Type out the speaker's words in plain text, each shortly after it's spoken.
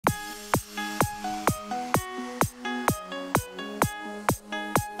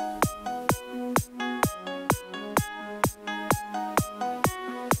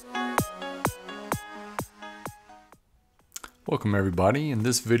Welcome everybody. In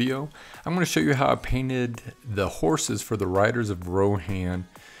this video, I'm going to show you how I painted the horses for the riders of Rohan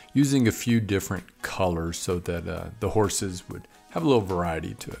using a few different colors so that the horses would have a little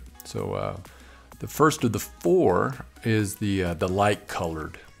variety to it. So the first of the four is the light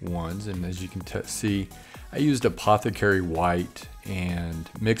colored ones, and as you can see, I used Apothecary white and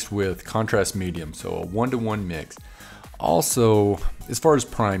mixed with contrast medium, so a 1-to-1 mix. Also, as far as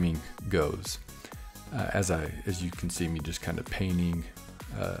priming goes, as you can see me just kind of painting,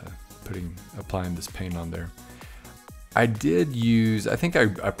 applying this paint on there. I did use, I think I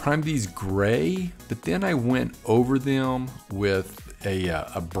primed these gray, but then I went over them with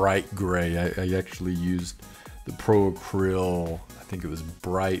a bright gray. I actually used the Pro Acryl, I think it was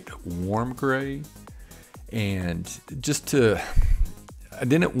bright warm gray, and I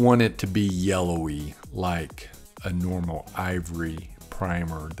didn't want it to be yellowy like a normal ivory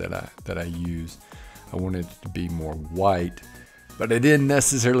primer that I use. I wanted it to be more white, but I didn't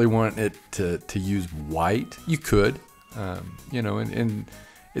necessarily want it to use white. You could, you know, and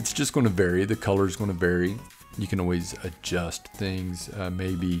it's just going to vary. The color is going to vary. You can always adjust things,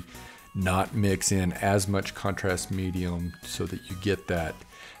 maybe not mix in as much contrast medium so that you get that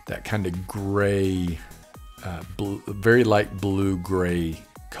kind of gray, very light blue gray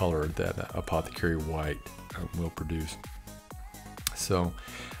color that Apothecary white will produce. So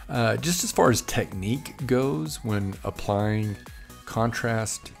just as far as technique goes when applying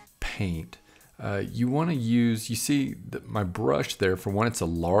contrast paint, you want to use, you see my brush there, for one, it's a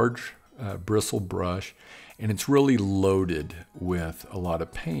large bristle brush, and it's really loaded with a lot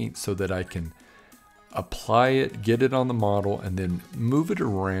of paint so that I can apply it, get it on the model, and then move it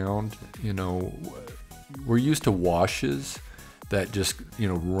around. You know, we're used to washes that just, you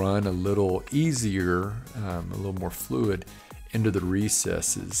know, run a little easier, a little more fluid into the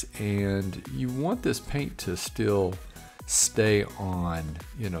recesses, and you want this paint to still stay on,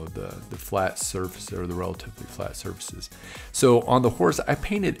 you know, the flat surface or the relatively flat surfaces. So on the horse, I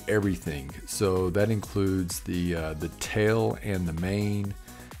painted everything. So that includes the tail and the mane,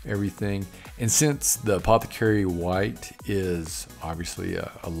 everything. And since the Apothecary white is obviously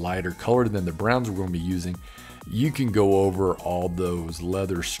a lighter color than the browns we're going to be using, you can go over all those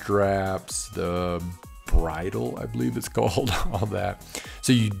leather straps, the bridle, I believe it's called, all that.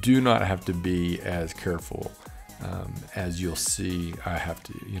 So you do not have to be as careful as you'll see. I have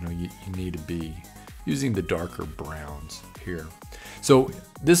to, you know, you need to be using the darker browns here. So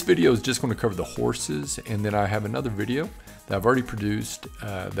this video is just going to cover the horses, and then I have another video that I've already produced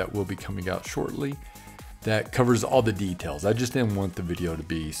that will be coming out shortly that covers all the details. I just didn't want the video to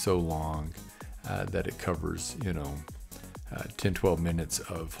be so long that it covers, you know, 10-12 minutes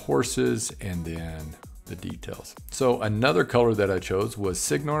of horses and then the details. So another color that I chose was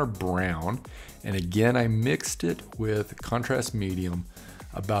Signar Brown, and again I mixed it with contrast medium,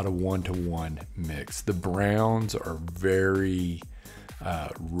 about a 1-to-1 mix. The browns are very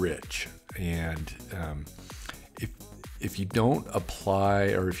rich, and if you don't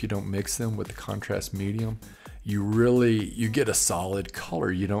apply, or if you don't mix them with the contrast medium, you get a solid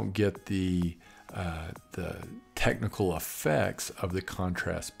color. You don't get the technical effects of the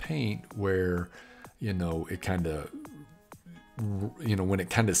contrast paint where, you know, it kind of, you know, when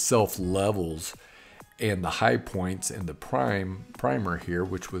it kind of self-levels, and the high points in the primer here,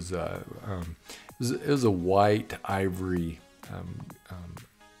 which was it was a white ivory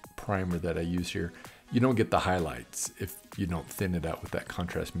primer that I use here. You don't get the highlights if you don't thin it out with that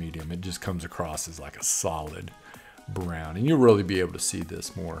contrast medium. It just comes across as like a solid brown, and you'll really be able to see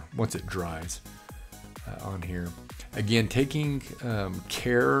this more once it dries on here. Again, taking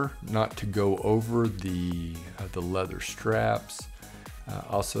care not to go over the leather straps.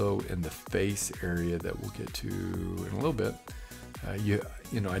 Also in the face area that we'll get to in a little bit. You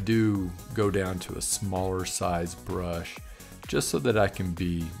know, I do go down to a smaller size brush just so that I can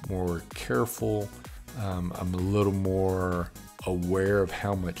be more careful. I'm a little more aware of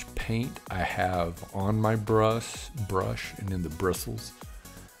how much paint I have on my brush and in the bristles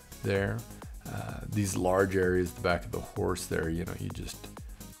there. These large areas, the back of the horse there, you know, you just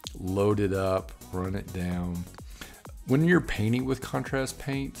load it up, run it down. When you're painting with contrast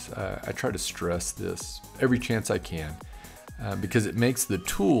paints, I try to stress this every chance I can because it makes the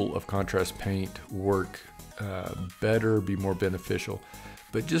tool of contrast paint work better, be more beneficial.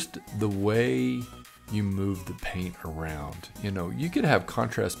 But just the way you move the paint around, you know, you could have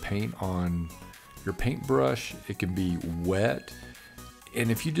contrast paint on your paintbrush. It can be wet, and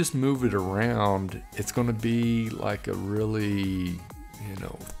if you just move it around, it's going to be like a really, you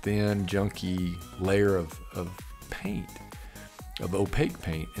know, thin, junky layer of paint, of opaque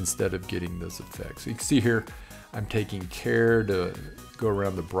paint, instead of getting those effects. So you can see here, I'm taking care to go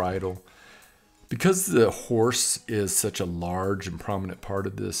around the bridle. Because the horse is such a large and prominent part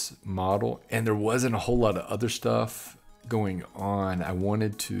of this model, and there wasn't a whole lot of other stuff going on, I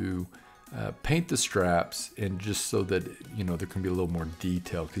wanted to paint the straps, and just so that, you know, there can be a little more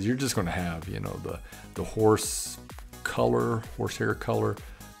detail, because you're just going to have, you know, the horse color, horsehair color,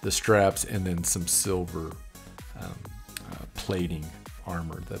 the straps, and then some silver plating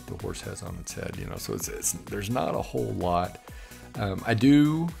armor that the horse has on its head, you know. So there's not a whole lot. I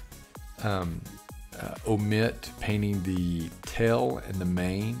do omit painting the tail and the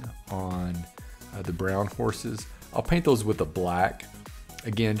mane on the brown horses. I'll paint those with a black,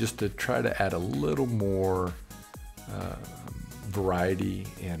 again, just to try to add a little more variety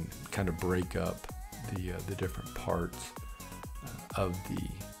and kind of break up the different parts of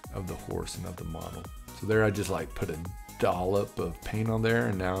the horse and of the model. So there I just like put a dollop of paint on there,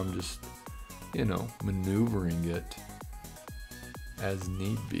 and now I'm just, you know, maneuvering it as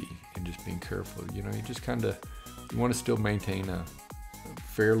need be and just being careful. You know, you just kind of, you want to still maintain a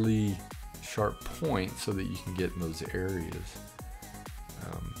fairly sharp point so that you can get in those areas.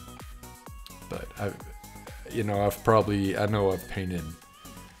 But I know I've painted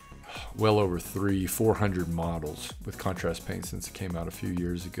well over 400 models with contrast paint since it came out a few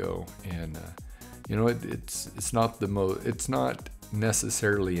years ago, and you know, it's not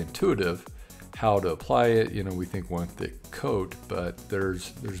necessarily intuitive how to apply it. You know, we think one thick coat, but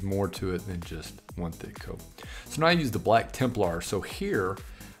there's more to it than just one thick coat. So now I use the black Templar. So here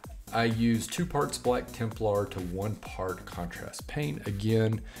I use 2 parts black Templar to 1 part contrast paint,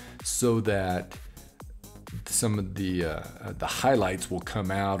 again, so that some of the highlights will come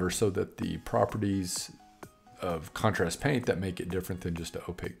out, or so that the properties of contrast paint that make it different than just an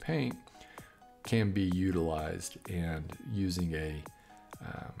opaque paint can be utilized, and using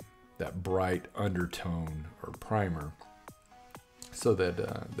that bright undertone or primer, so that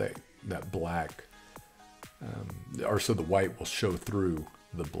that black or so the white will show through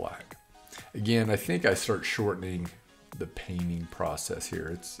the black. Again, I think I start shortening the painting process here.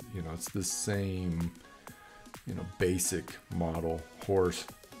 It's, you know, it's the same, you know, basic model, horse,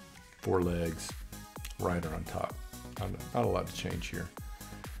 4 legs, rider on top. Not a lot to change here,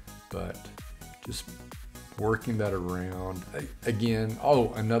 but just working that around. Again,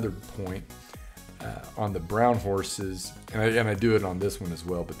 another point on the brown horses, and I do it on this one as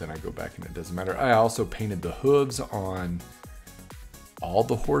well, but then I go back and it doesn't matter. I also painted the hooves on all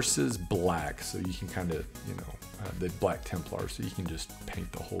the horses black, so you can kind of, you know, the black Templar, so you can just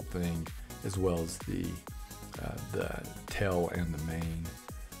paint the whole thing, as well as the tail and the mane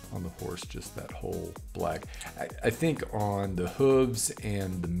on the horse, just that whole black. I think on the hooves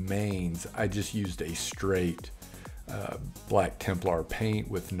and the manes, I just used a straight black Templar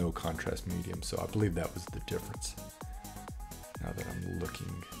paint with no contrast medium, so I believe that was the difference, now that I'm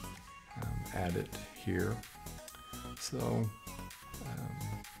looking at it here. So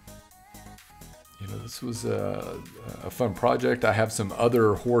you know, this was a fun project. I have some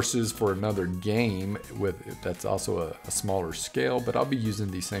other horses for another game that's also a smaller scale, but I'll be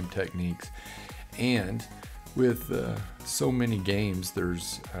using these same techniques. And with so many games,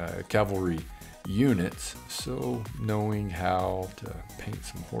 there's cavalry units, so knowing how to paint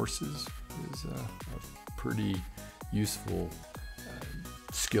some horses is a pretty useful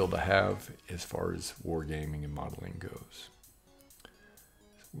skill to have as far as wargaming and modeling goes.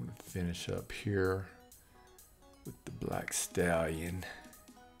 I'm going to finish up here with the black stallion.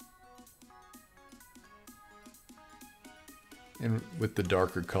 And with the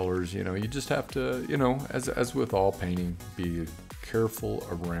darker colors, you know, you just have to, you know, as with all painting, be careful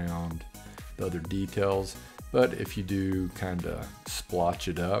around the other details. But if you do kind of splotch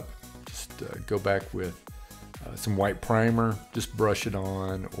it up, just go back with some white primer, just brush it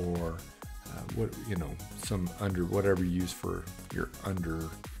on, or some whatever you use for your undercoating.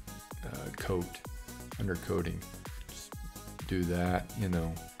 Just do that, you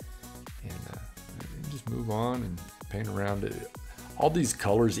know, and just move on and paint around it. All these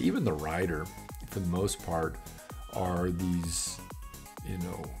colors, even the rider, for the most part, are these, you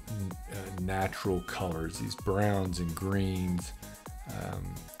know, natural colors, these browns and greens,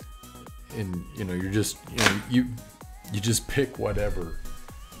 and you know, you just pick whatever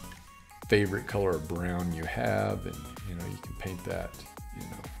favorite color of brown you have, and you know, you can paint that, you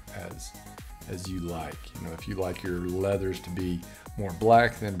know, as you like. You know, if you like your leathers to be more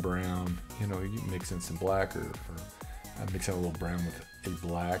black than brown, you know, you mix in some black, or mix in a little brown with a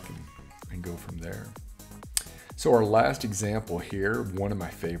black, and go from there. So our last example here, one of my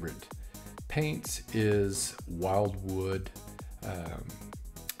favorite paints, is Wildwood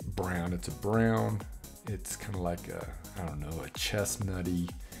brown. It's a brown It's kind of like a, I don't know, a chestnutty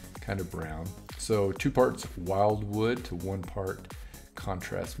kind of brown. So 2 parts wildwood to 1 part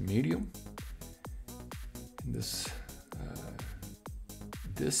contrast medium. And this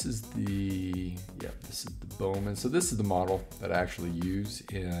is the, this is the Bowman. So this is the model that I actually use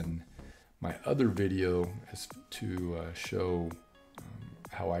in my other video as to show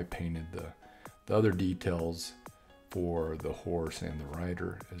how I painted the other details for the horse and the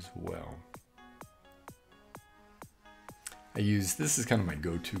rider as well. I use, this is kind of my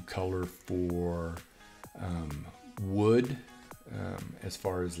go-to color for wood, as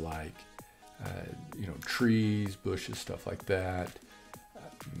far as like, you know, trees, bushes, stuff like that,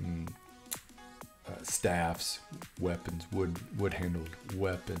 staffs, weapons, wood-handled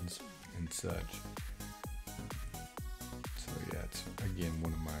weapons and such. So yeah, it's again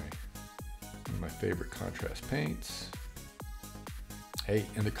one of my favorite contrast paints. Hey,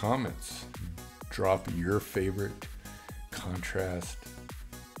 in the comments, drop your favorite contrast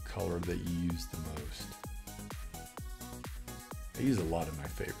color that you use the most. I use a lot of my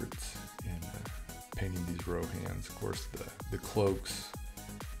favorites in painting these Rohans. Of course, the cloaks,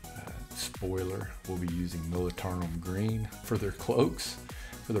 spoiler, we'll be using Militarum green for their cloaks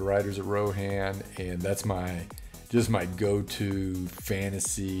for the riders of Rohan, and that's just my go-to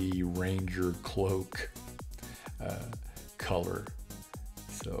fantasy ranger cloak color.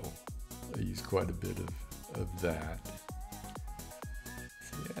 So I use quite a bit of that.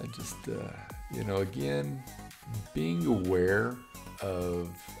 So yeah, just you know, again, being aware of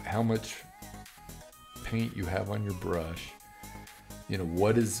how much paint you have on your brush. You know,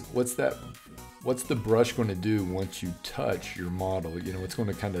 what's the brush going to do once you touch your model? You know, it's going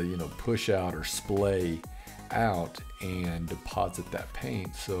to kind of, you know, push out or splay out and deposit that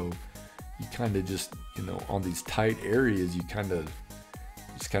paint. So you kind of just, you know, on these tight areas, you kind of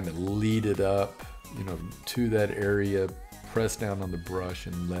lead it up, you know, to that area, press down on the brush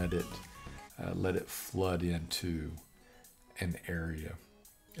and let it flood into an area,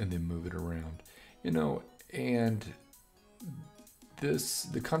 and then move it around, you know. And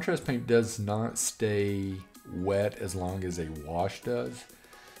the contrast paint does not stay wet as long as a wash does,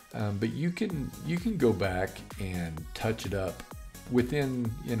 but you can go back and touch it up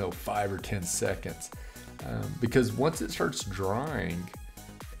within, you know, 5 or 10 seconds, because once it starts drying,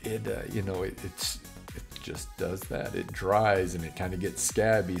 it you know, it just does that. It dries and it kind of gets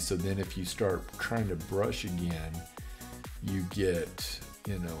scabby. So then if you start trying to brush again, you get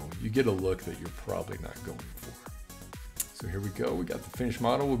a look that you're probably not going for. So here we go. We got the finished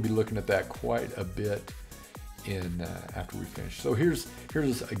model. We'll be looking at that quite a bit in after we finish. So here's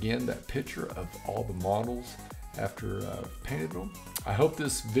again that picture of all the models after painted them. I hope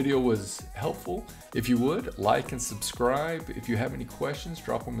this video was helpful. If you would, like and subscribe. If you have any questions,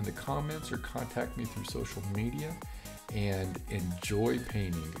 drop them in the comments or contact me through social media. And enjoy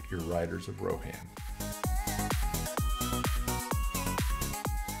painting your Riders of Rohan.